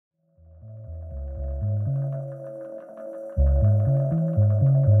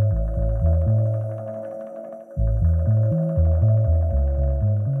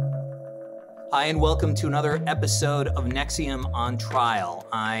Hi, and welcome to another episode of NXIVM on Trial.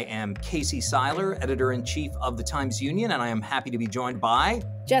 I am Casey Seiler, Editor-in-Chief of the Times-Union, and I am happy to be joined by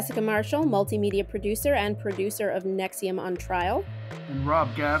Jessica Marshall, multimedia producer and producer of NXIVM on Trial. And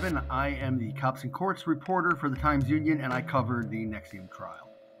Rob Gavin, I am the Cops and Courts reporter for the Times-Union, and I covered the NXIVM trial.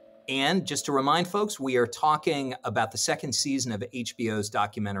 And just to remind folks, we are talking about the second season of HBO's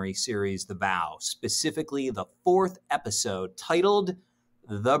documentary series, The Vow, specifically the fourth episode titled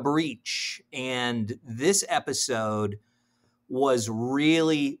The Breach. And this episode was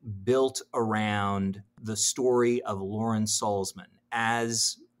really built around the story of Lauren Salzman,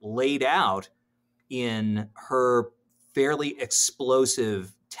 as laid out in her fairly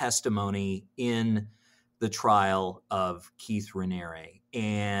explosive testimony in the trial of Keith Raniere.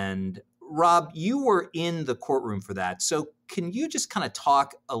 And Rob, you were in the courtroom for that. So can you just kind of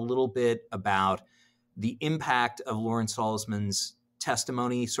talk a little bit about the impact of Lauren Salzman's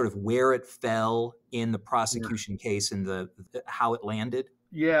testimony, sort of where it fell in the prosecution case and how it landed?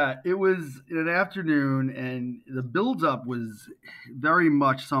 Yeah, it was in an afternoon, and the buildup was very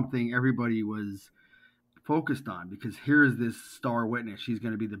much something everybody was focused on, because here's this star witness. She's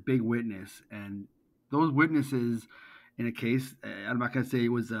going to be the big witness, and those witnesses in a case, I'm not going to say it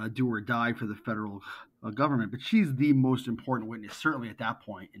was a do or die for the federal government, but she's the most important witness, certainly at that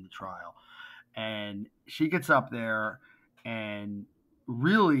point in the trial. And she gets up there and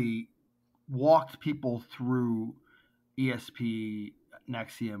really walked people through ESP,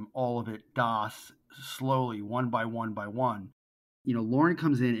 NXIVM, all of it, DOS, slowly, one by one by one. You know, Lauren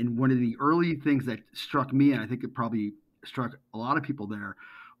comes in, and one of the early things that struck me, and I think it probably struck a lot of people there,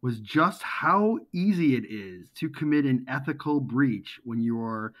 was just how easy it is to commit an ethical breach when you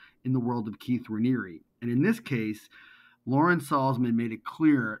are in the world of Keith Raniere. And in this case, Lauren Salzman made it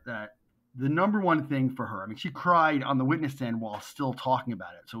clear that the number one thing for her, I mean, she cried on the witness stand while still talking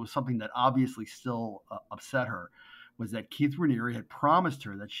about it. So it was something that obviously still upset her, was that Keith Raniere had promised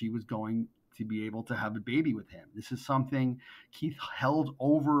her that she was going to be able to have a baby with him. This is something Keith held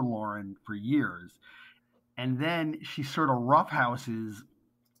over Lauren for years. And then she sort of roughhouses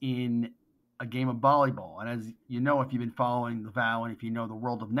in a game of volleyball. And as you know, if you've been following The Vow and if you know the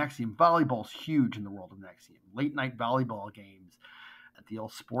world of NXIVM, volleyball's huge in the world of NXIVM. Late night volleyball games at the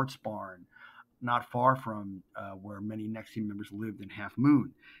old sports barn, not far from where many NXIVM members lived in Half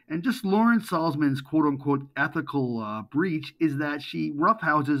Moon. And just Lauren Salzman's quote-unquote ethical breach is that she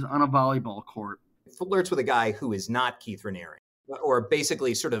roughhouses on a volleyball court. Flirts with a guy who is not Keith Raniere, or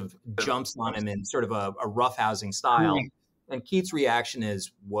basically sort of jumps on him in sort of a roughhousing style. And Keith's reaction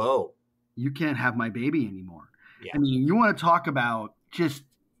is, whoa. You can't have my baby anymore. Yeah. I mean, you want to talk about just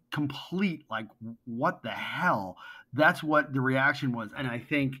complete, like, what the hell? That's what the reaction was. And I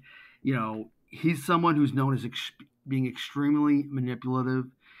think, you know, he's someone who's known as being extremely manipulative.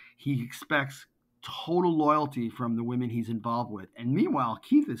 He expects total loyalty from the women he's involved with. And meanwhile,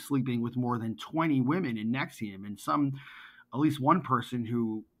 Keith is sleeping with more than 20 women in NXIVM, and at least one person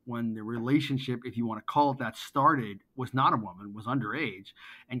who, when the relationship, if you want to call it that, started, was not a woman, was underage.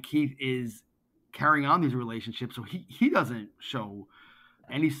 And Keith is carrying on these relationships. So he doesn't show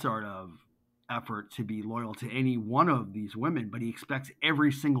any sort of effort to be loyal to any one of these women, but he expects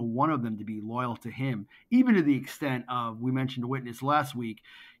every single one of them to be loyal to him, even to the extent of, we mentioned a witness last week,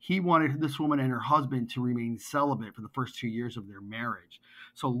 he wanted this woman and her husband to remain celibate for the first 2 years of their marriage.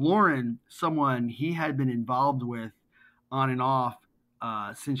 So Lauren, someone he had been involved with on and off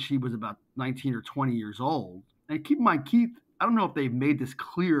since she was about 19 or 20 years old. And keep in mind, Keith, I don't know if they've made this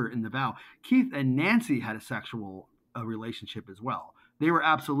clear in The Vow, Keith and Nancy had a sexual relationship as well. They were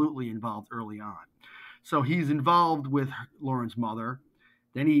absolutely involved early on. So he's involved with Lauren's mother.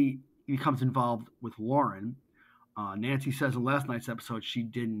 Then he becomes involved with Lauren. Nancy says in last night's episode she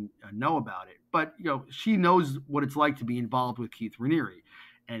didn't know about it. But, you know, she knows what it's like to be involved with Keith Raniere.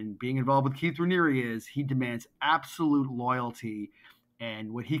 And being involved with Keith Raniere is he demands absolute loyalty,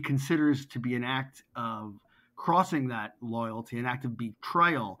 and what he considers to be an act of crossing that loyalty, an act of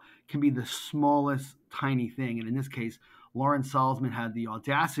betrayal, can be the smallest tiny thing. And in this case, Lauren Salzman had the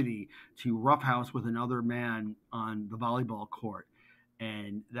audacity to roughhouse with another man on the volleyball court,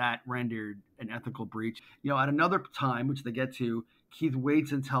 and that rendered an ethical breach. You know, at another time, which they get to, Keith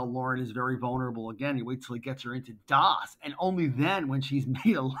waits until Lauren is very vulnerable again. He waits till he gets her into DOS, and only then, when she's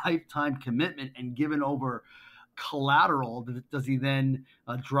made a lifetime commitment and given over collateral, does he then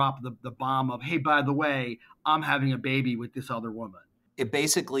drop the bomb of, hey, by the way, I'm having a baby with this other woman. It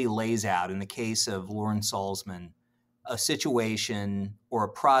basically lays out, in the case of Lauren Salzman, a situation or a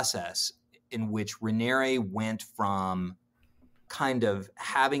process in which Raniere went from kind of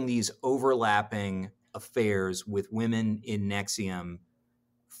having these overlapping affairs with women in NXIVM,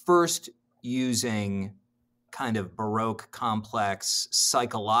 first using kind of Baroque, complex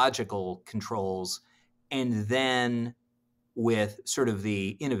psychological controls, and then with sort of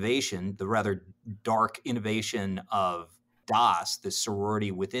the innovation, the rather dark innovation of DOS, the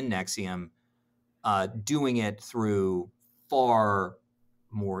sorority within NXIVM, doing it through far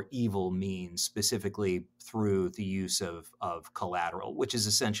more evil means, specifically through the use of collateral, which is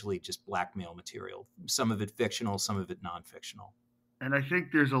essentially just blackmail material. Some of it fictional, some of it non-fictional. And I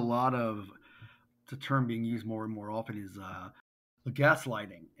think there's a lot of, the term being used more and more often is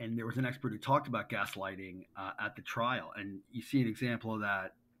gaslighting. And there was an expert who talked about gaslighting at the trial. And you see an example of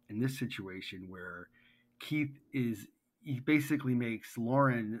that in this situation where he basically makes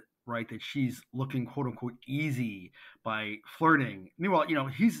Lauren right that she's looking quote unquote easy by flirting. Meanwhile,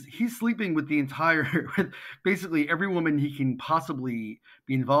 he's sleeping with the entire, basically every woman he can possibly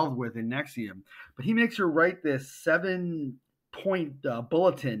be involved with in NXIVM. But he makes her write this 7-point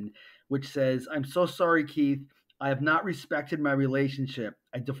bulletin which says, "I'm so sorry, Keith. I have not respected my relationship.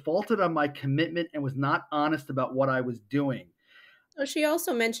 I defaulted on my commitment and was not honest about what I was doing." Well, she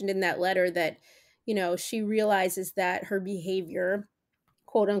also mentioned in that letter that, she realizes that her behavior,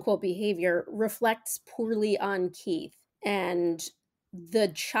 quote unquote behavior, reflects poorly on Keith and the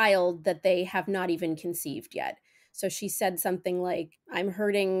child that they have not even conceived yet. So she said something like, "I'm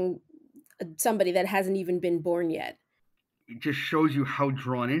hurting somebody that hasn't even been born yet." It just shows you how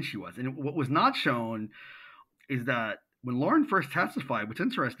drawn in she was. And what was not shown is that when Lauren first testified, what's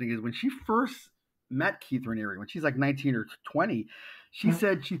interesting is when she first met Keith Raniere, when she's like 19 or 20, she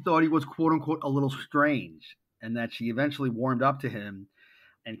said she thought he was, quote unquote, a little strange, and that she eventually warmed up to him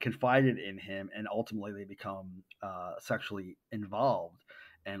and confided in him, and ultimately they become sexually involved.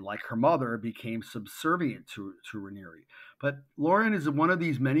 And like her mother, became subservient to Raniere. But Lauren is one of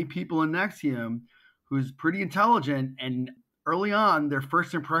these many people in NXIVM who's pretty intelligent, and early on, their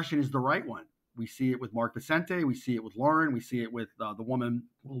first impression is the right one. We see it with Mark Vicente, we see it with Lauren, we see it with the woman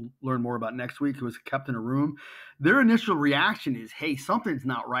we'll learn more about next week who was kept in a room. Their initial reaction is, hey, something's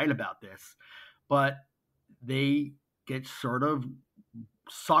not right about this. But they get sort of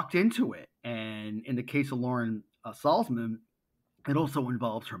sucked into it. And in the case of Lauren Salzman, it also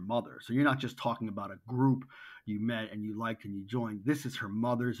involves her mother. So you're not just talking about a group you met and you liked and you joined. This is her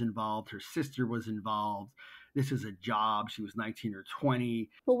mother's involved. Her sister was involved. This is a job. She was 19 or 20.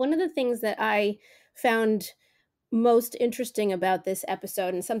 Well, one of the things that I found most interesting about this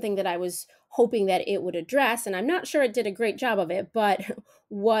episode, and something that I was hoping that it would address, and I'm not sure it did a great job of it, but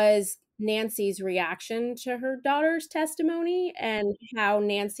was Nancy's reaction to her daughter's testimony and how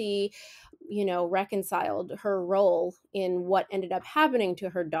Nancy, reconciled her role in what ended up happening to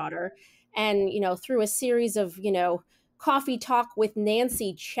her daughter. And, through a series of, coffee talk with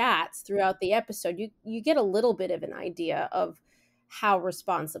Nancy chats throughout the episode, you get a little bit of an idea of how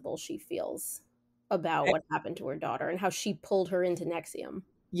responsible she feels about what happened to her daughter and how she pulled her into NXIVM.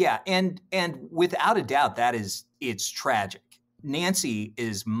 Yeah, and without a doubt, it's tragic. Nancy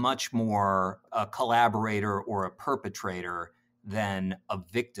is much more a collaborator or a perpetrator than a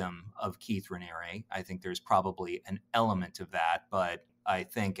victim of Keith Raniere. I think there's probably an element of that, but I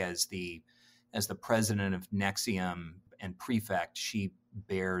think as the president of NXIVM and prefect, she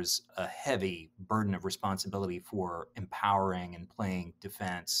bears a heavy burden of responsibility for empowering and playing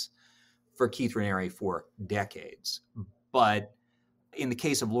defense for Keith Raniere for decades. But in the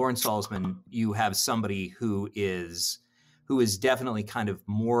case of Lauren Salzman, you have somebody who is definitely kind of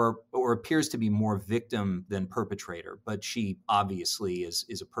more, or appears to be more victim than perpetrator, but she obviously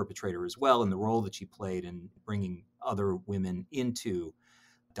is a perpetrator as well in the role that she played in bringing other women into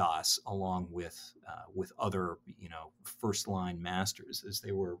DOS, along with other, first line masters, as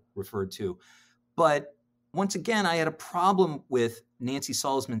they were referred to. But once again, I had a problem with Nancy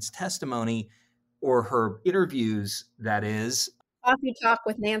Salzman's testimony, or her interviews, that is. Coffee talk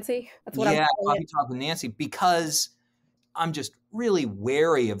with Nancy. That's what Coffee talk with Nancy, because I'm just really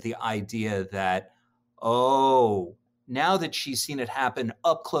wary of the idea that, now that she's seen it happen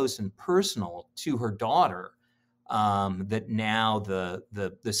up close and personal to her daughter, that now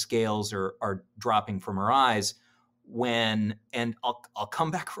the scales are dropping from her eyes. And I'll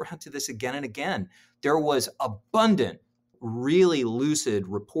come back around to this again and again. There was abundant, really lucid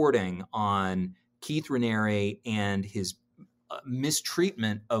reporting on Keith Raniere and his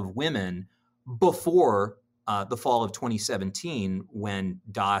mistreatment of women before the fall of 2017, when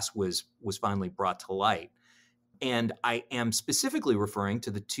DOS was finally brought to light. And I am specifically referring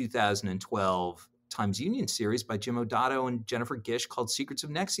to the 2012 Times Union series by Jim Odato and Jennifer Gish called Secrets of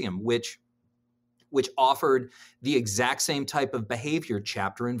NXIVM, which offered the exact same type of behavior,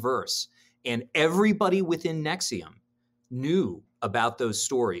 chapter and verse. And everybody within NXIVM knew about those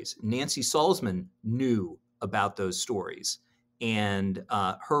stories. Nancy Salzman knew about those stories. And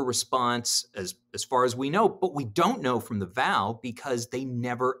her response, as far as we know, but we don't know from the vow because they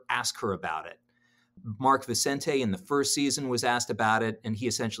never ask her about it. Mark Vicente in the first season was asked about it, and he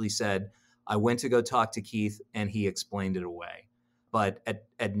essentially said, I went to go talk to Keith, and he explained it away. But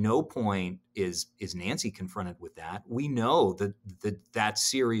at no point is Nancy confronted with that. We know that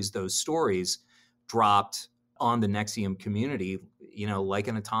series, those stories, dropped on the NXIVM community, like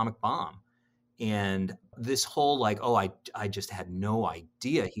an atomic bomb. And this whole like, oh, I just had no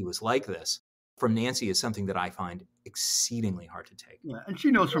idea he was like this, from Nancy is something that I find exceedingly hard to take. Yeah, and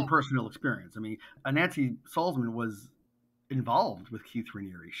she knows from personal experience. I mean, Nancy Salzman was involved with Keith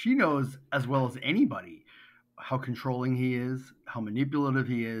Raniere. She knows as well as anybody how controlling he is, how manipulative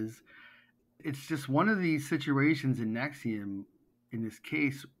he is. It's just one of these situations in NXIVM, in this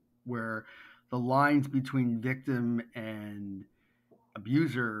case, where the lines between victim and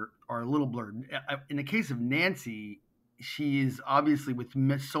abuser are a little blurred. In the case of Nancy, she is obviously with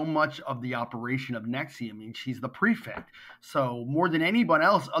so much of the operation of NXIVM. I mean, she's the prefect. So more than anyone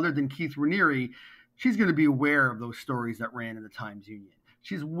else other than Keith Raniere, she's going to be aware of those stories that ran in the Times-Union.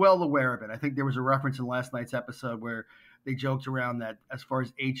 She's well aware of it. I think there was a reference in last night's episode where they joked around that as far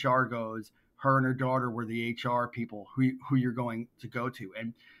as HR goes, her and her daughter were the HR people who you're going to go to.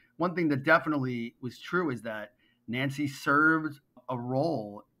 And one thing that definitely was true is that Nancy served a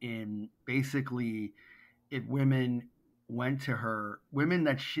role in basically, if women went to her, women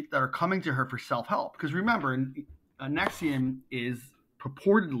that are coming to her for self-help. Because remember, NXIVM is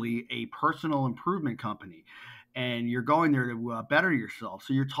purportedly a personal improvement company, and you're going there to better yourself.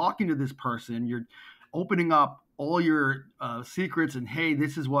 So you're talking to this person, you're opening up all your secrets, and hey,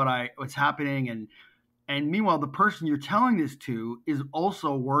 this is what's happening, and meanwhile, the person you're telling this to is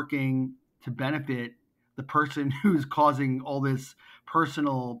also working to benefit the person who's causing all this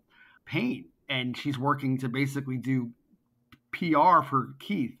personal pain, and she's working to basically do PR for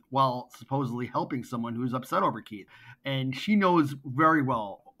Keith while supposedly helping someone who's upset over Keith. And she knows very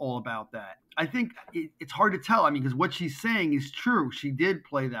well all about that. I think it's hard to tell. I mean, because what she's saying is true. She did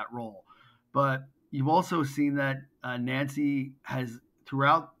play that role. But you've also seen that Nancy has,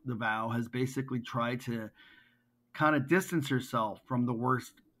 throughout the vow, has basically tried to kind of distance herself from the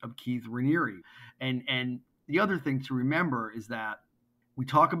worst of Keith Raniere. And the other thing to remember is that we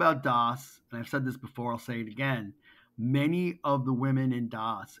talk about DOS, and I've said this before, I'll say it again. Many of the women in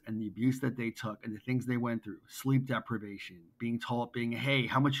DOS and the abuse that they took and the things they went through, sleep deprivation, being told, hey,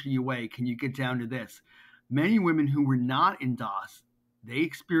 how much do you weigh? Can you get down to this? Many women who were not in DOS, they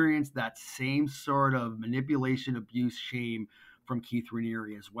experienced that same sort of manipulation, abuse, shame from Keith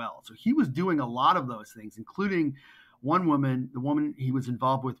Raniere as well. So he was doing a lot of those things, including one woman, the woman he was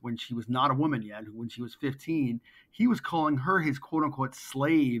involved with when she was not a woman yet, when she was 15, he was calling her his quote-unquote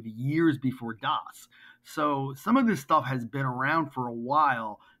slave years before DOS. So some of this stuff has been around for a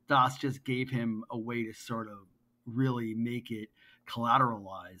while. DOS just gave him a way to sort of really make it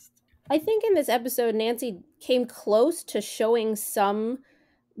collateralized. I think in this episode, Nancy came close to showing some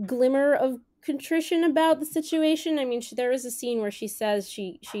glimmer of contrition about the situation. I mean, there is a scene where she says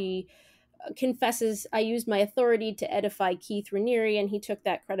she confesses, I used my authority to edify Keith Raniere, and he took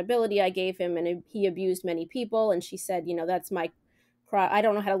that credibility I gave him, and he abused many people. And she said, that's my cross. I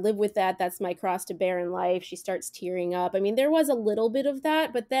don't know how to live with that. That's my cross to bear in life. She starts tearing up. I mean, there was a little bit of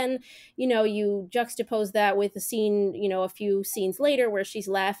that, but then, you juxtapose that with a scene, a few scenes later where she's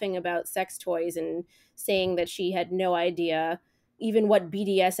laughing about sex toys and saying that she had no idea even what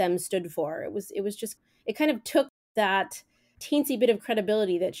BDSM stood for. It kind of took that teensy bit of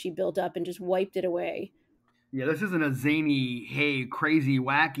credibility that she built up and just wiped it away. Yeah, this isn't a zany, hey, crazy,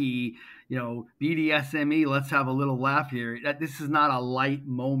 wacky, BDSME, let's have a little laugh here. This is not a light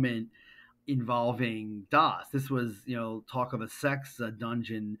moment involving DOS. This was, talk of a sex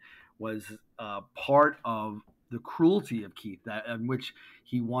dungeon was part of the cruelty of Keith, in which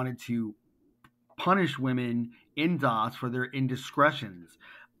he wanted to punish women in DOS for their indiscretions.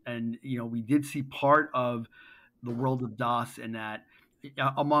 And, we did see part of the world of DOS, and that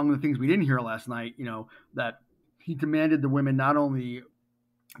among the things we didn't hear last night, that he demanded the women not only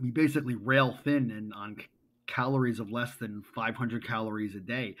be basically rail thin and on calories of less than 500 calories a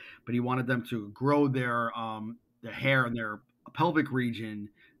day, but he wanted them to grow their hair in their pelvic region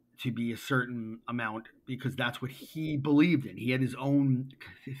to be a certain amount because that's what he believed in. He had his own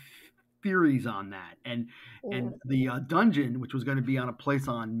theories on that. And the dungeon, which was going to be on a place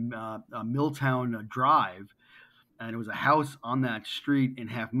on Milltown Drive, and it was a house on that street in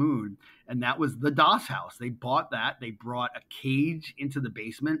Half Moon, and that was the Doss house. They bought that. They brought a cage into the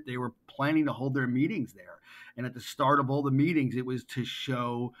basement. They were planning to hold their meetings there. And at the start of all the meetings, it was to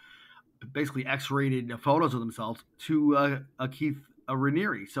show basically X-rated photos of themselves to Keith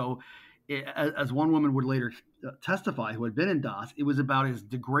Raniere. So as one woman would later testify, who had been in Doss, it was about as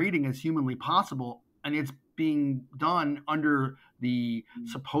degrading as humanly possible. And it's being done under the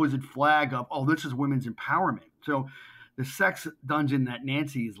supposed flag of, oh, this is women's empowerment. So the sex dungeon that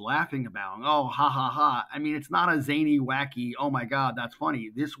Nancy is laughing about, oh, ha, ha, ha. I mean, it's not a zany, wacky, oh, my God, that's funny.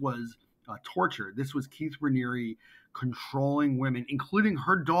 This was torture. This was Keith Raniere controlling women, including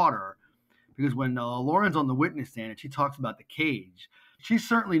her daughter, because when Lauren's on the witness stand and she talks about the cage, she's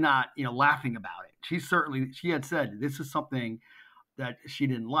certainly not, laughing about it. She had said this is something that she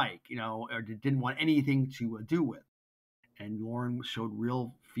didn't like, or didn't want anything to do with. And Lauren showed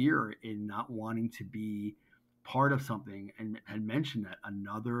real fear in not wanting to be part of something, and had mentioned that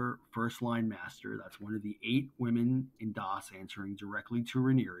another first line master, that's one of the 8 women in Doss answering directly to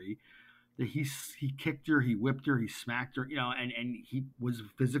Raniere, that he kicked her, he whipped her, he smacked her, and he was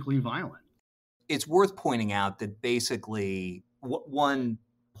physically violent. It's worth pointing out that basically one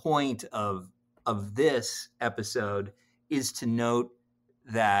point of this episode is to note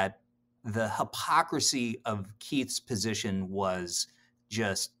that the hypocrisy of Keith's position was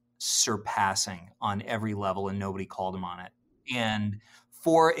just surpassing on every level, and nobody called him on it. And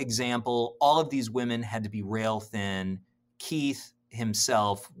for example, all of these women had to be rail thin. Keith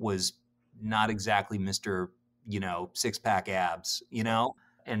himself was not exactly Mr. Six-pack abs,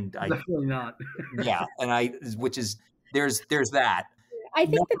 and definitely not. Yeah, and there's that. I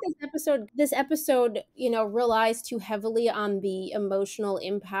think that this episode, relies too heavily on the emotional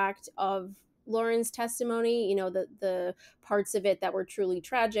impact of Lauren's testimony, the parts of it that were truly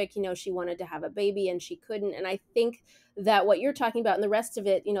tragic. She wanted to have a baby and she couldn't. And I think that what you're talking about and the rest of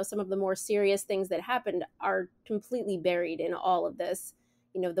it, some of the more serious things that happened are completely buried in all of this,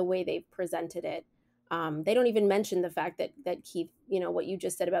 the way they've presented it. They don't even mention the fact that Keith, what you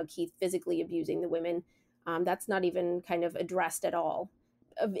just said about Keith physically abusing the women, that's not even kind of addressed at all.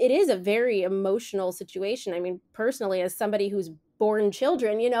 It is a very emotional situation. I mean, personally, as somebody who's born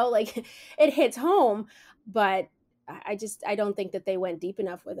children, it hits home, but I don't think that they went deep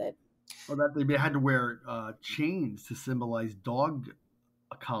enough with it. Well, that they had to wear chains to symbolize dog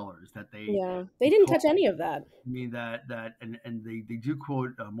collars that they didn't touch any of that. I mean, and they do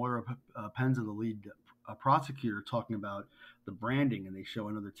quote Moira Penza, the lead prosecutor, talking about the branding, and they show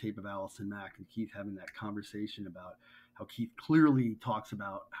another tape of Allison Mack and Keith having that conversation about how Keith clearly talks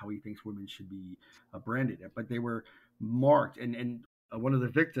about how he thinks women should be branded, but they were marked. And one of the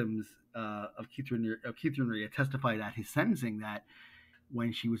victims of Keith Raniere testified at his sentencing that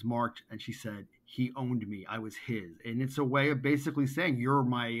when she was marked and she said, he owned me, I was his. And it's a way of basically saying, you're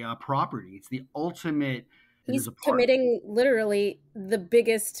my property. It's the ultimate. He's committing literally the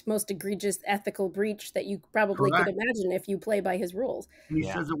biggest, most egregious ethical breach that you probably could imagine if you play by his rules. And he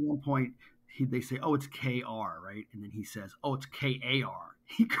says at one point, they say, oh, it's KR, right? And then he says, oh, it's KAR.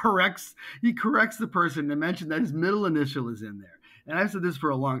 He corrects the person to mention that his middle initial is in there. And I've said this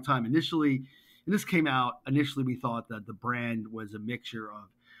for a long time. Initially, we thought that the brand was a mixture of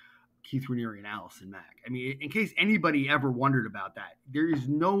Keith Raniere and Allison Mack. I mean, in case anybody ever wondered about that,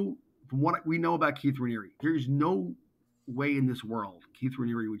 from what we know about Keith Raniere, there is no way in this world Keith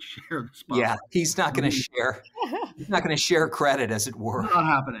Raniere would share the spotlight. Yeah, he's not going to share. He's not going to share credit, as it were. It's not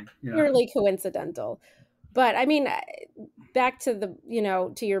happening. Purely coincidental. But I mean, back to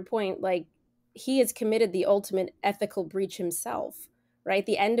to your point, like, he has committed the ultimate ethical breach himself, right?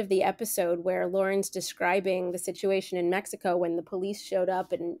 The end of the episode where Lauren's describing the situation in Mexico when the police showed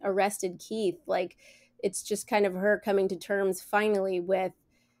up and arrested Keith, like, it's just kind of her coming to terms finally with,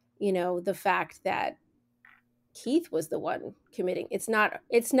 the fact that Keith was the one committing. It's not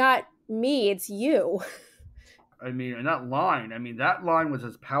me, it's you. I mean, and that line was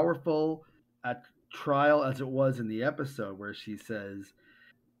as powerful at trial as it was in the episode where she says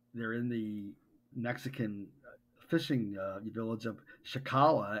they're in the Mexican fishing village of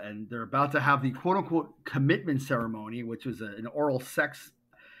Chacala, and they're about to have the quote-unquote commitment ceremony, which was an oral sex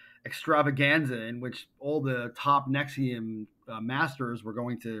extravaganza in which all the top NXIVM masters were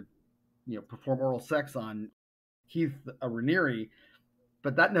going to perform oral sex on Keith Raniere.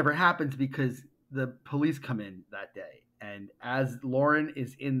 But that never happens because the police come in that day, and as Lauren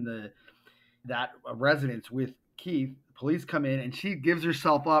is in that residence with Keith, police come in and she gives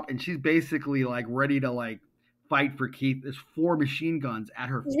herself up, and she's basically like ready to fight for Keith. There's 4 machine guns at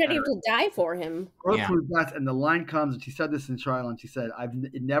her. She's ready to die for him. And the line comes, and she said this in trial, and she said,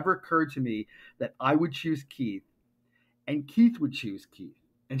 it never occurred to me that I would choose Keith and Keith would choose Keith.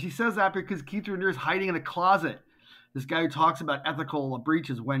 And she says that because Keith Raniere is hiding in a closet. This guy who talks about ethical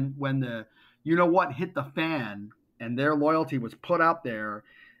breaches when the you know what hit the fan and their loyalty was put out there.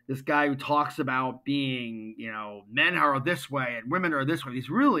 This guy who talks about being, men are this way and women are this way. These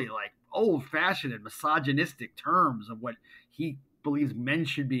really like old-fashioned and misogynistic terms of what he believes men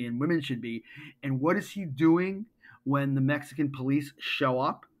should be and women should be. And what is he doing when the Mexican police show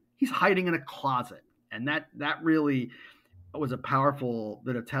up? He's hiding in a closet. And that really was a powerful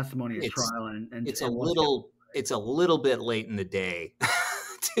bit of testimony at trial. And it's a little bit late in the day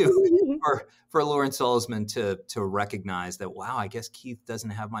for Lauren Salzman to recognize that, wow, I guess Keith doesn't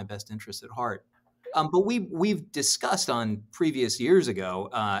have my best interest at heart. But we've discussed on previous years ago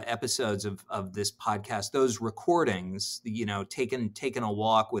episodes of this podcast, those recordings, taking a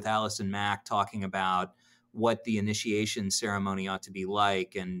walk with Allison Mack, talking about what the initiation ceremony ought to be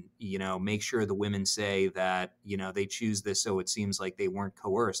like, and make sure the women say that they choose this so it seems like they weren't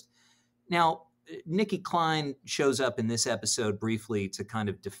coerced. Now, Nikki Klein shows up in this episode briefly to kind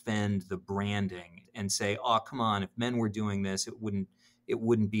of defend the branding and say, "Oh, come on! If men were doing this, it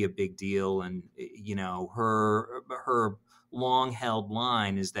wouldn't be a big deal." And her long-held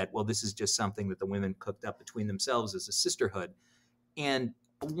line is that, well, this is just something that the women cooked up between themselves as a sisterhood. And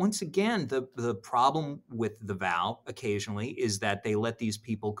once again, the problem with the vow occasionally is that they let these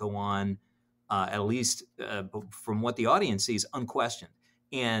people go on, at least from what the audience sees, unquestioned.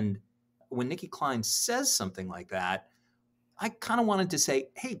 And when Nikki Klein says something like that, I kind of wanted to say,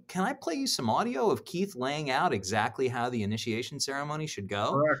 hey, can I play you some audio of Keith laying out exactly how the initiation ceremony should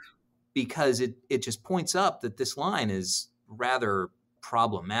go? Correct. Because it just points up that this line is rather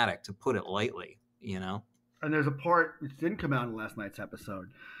problematic, to put it lightly, And there's a part which didn't come out in last night's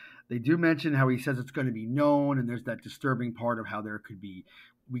episode. They do mention how he says it's going to be known, and there's that disturbing part of how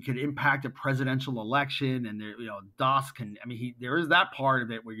we could impact a presidential election, and there, DOS can. I mean, there is that part of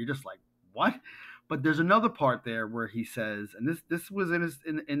it where you're just like, what? But there's another part there where he says, and this was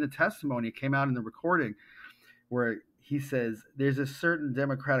in the testimony, it came out in the recording, where he says there's a certain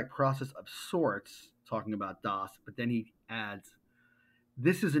democratic process of sorts, talking about DOS, but then he adds,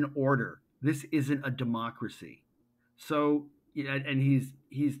 this is an order. This isn't a democracy. So, and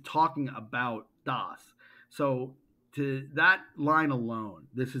he's talking about DOS. So to that line alone,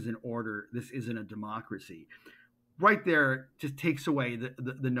 this is an order. This isn't a democracy. Right there just takes away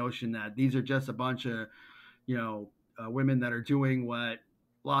the notion that these are just a bunch of, women that are doing what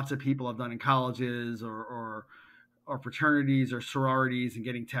lots of people have done in colleges or fraternities or sororities and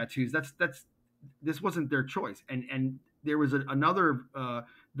getting tattoos. This wasn't their choice. And there was another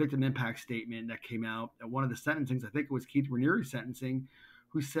victim impact statement that came out at one of the sentencings. I think it was Keith Raniere's sentencing,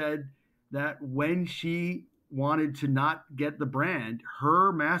 who said that when she wanted to not get the brand,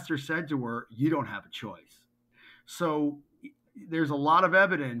 her master said to her, "You don't have a choice." So there's a lot of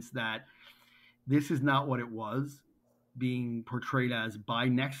evidence that this is not what it was being portrayed as by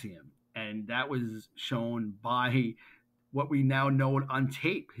NXIVM. And that was shown by what we now know on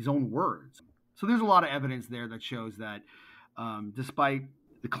tape, his own words. So there's a lot of evidence there that shows that despite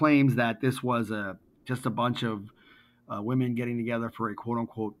the claims that this was just a bunch of women getting together for a quote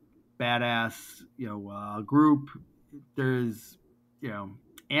unquote badass, group, there's,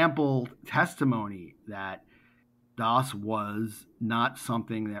 ample testimony that DOS was not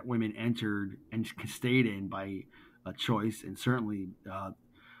something that women entered and stayed in by a choice. And certainly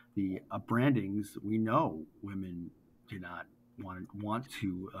the brandings, we know women did not want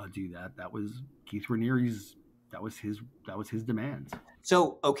to do that. That was Keith Raniere's. That was his demands.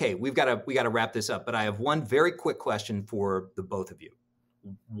 So, okay, we got to wrap this up. But I have one very quick question for the both of you.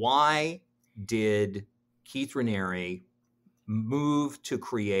 Why did Keith Raniere move to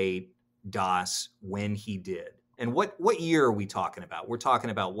create DOS when he did? And what year are we talking about? We're talking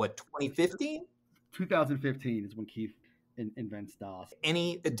about what, 2015? 2015 is when Keith invents DOS.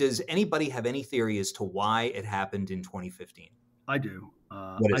 Does anybody have any theory as to why it happened in 2015? I do.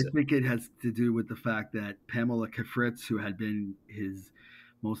 I think it has to do with the fact that Pamela Kafritz, who had been his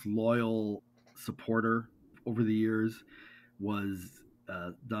most loyal supporter over the years, was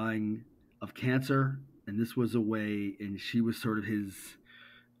dying of cancer. And this was a way, and she was sort of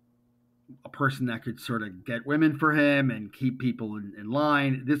a person that could sort of get women for him and keep people in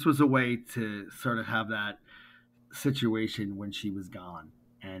line. This was a way to sort of have that situation when she was gone.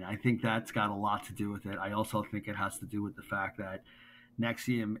 And I think that's got a lot to do with it. I also think it has to do with the fact that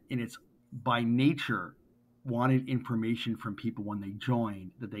NXIVM, by nature, wanted information from people when they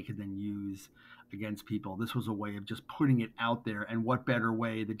joined that they could then use against people. This was a way of just putting it out there. And what better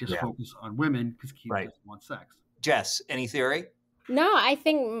way to just focus on women, because Keith just wants sex. Jess, any theory? No, I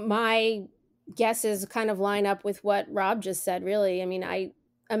think my guesses kind of line up with what Rob just said, really. I mean, I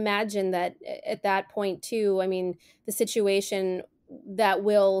imagine that at that point, too, I mean, the situation that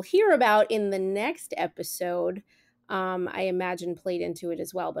we'll hear about in the next episode, I imagine played into it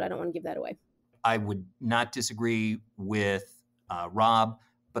as well, but I don't want to give that away. I would not disagree with Rob,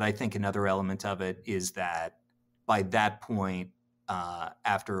 but I think another element of it is that by that point,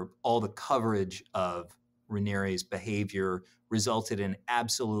 after all the coverage of Raniere's behavior resulted in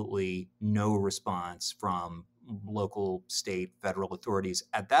absolutely no response from local, state, federal authorities,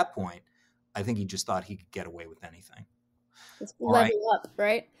 at that point, I think he just thought he could get away with anything. Just level up,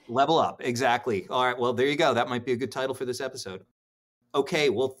 right? Level up, exactly. All right, well, there you go. That might be a good title for this episode. Okay,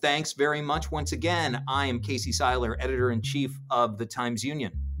 well, thanks very much once again. I am Casey Seiler, Editor-in-Chief of the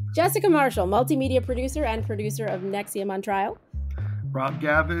Times-Union. Jessica Marshall, multimedia producer and producer of NXIVM on Trial. Rob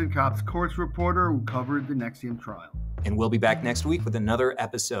Gavin, Cops Courts reporter who covered the NXIVM trial. And we'll be back next week with another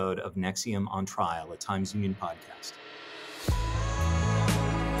episode of NXIVM on Trial, a Times-Union podcast.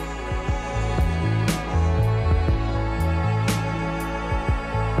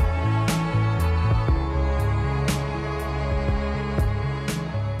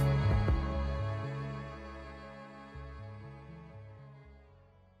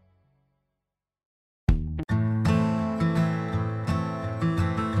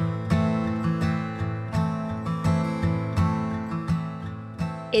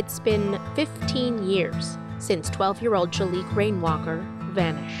 It's been 15 years since 12-year-old Shalik Rainwalker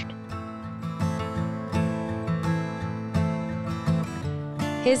vanished.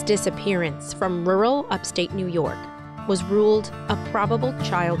 His disappearance from rural upstate New York was ruled a probable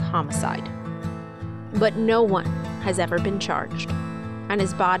child homicide. But no one has ever been charged, and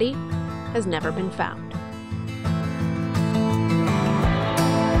his body has never been found.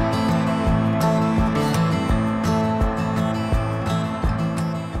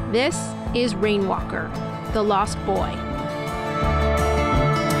 This is Rainwalker, the Lost Boy.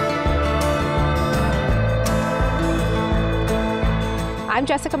 I'm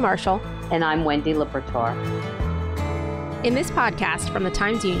Jessica Marshall. And I'm Wendy Libertor. In this podcast from the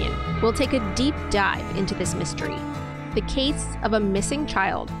Times-Union, we'll take a deep dive into this mystery, the case of a missing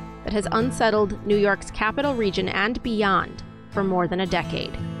child that has unsettled New York's capital region and beyond for more than a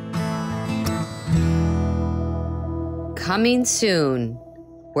decade. Coming soon,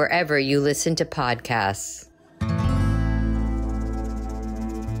 wherever you listen to podcasts.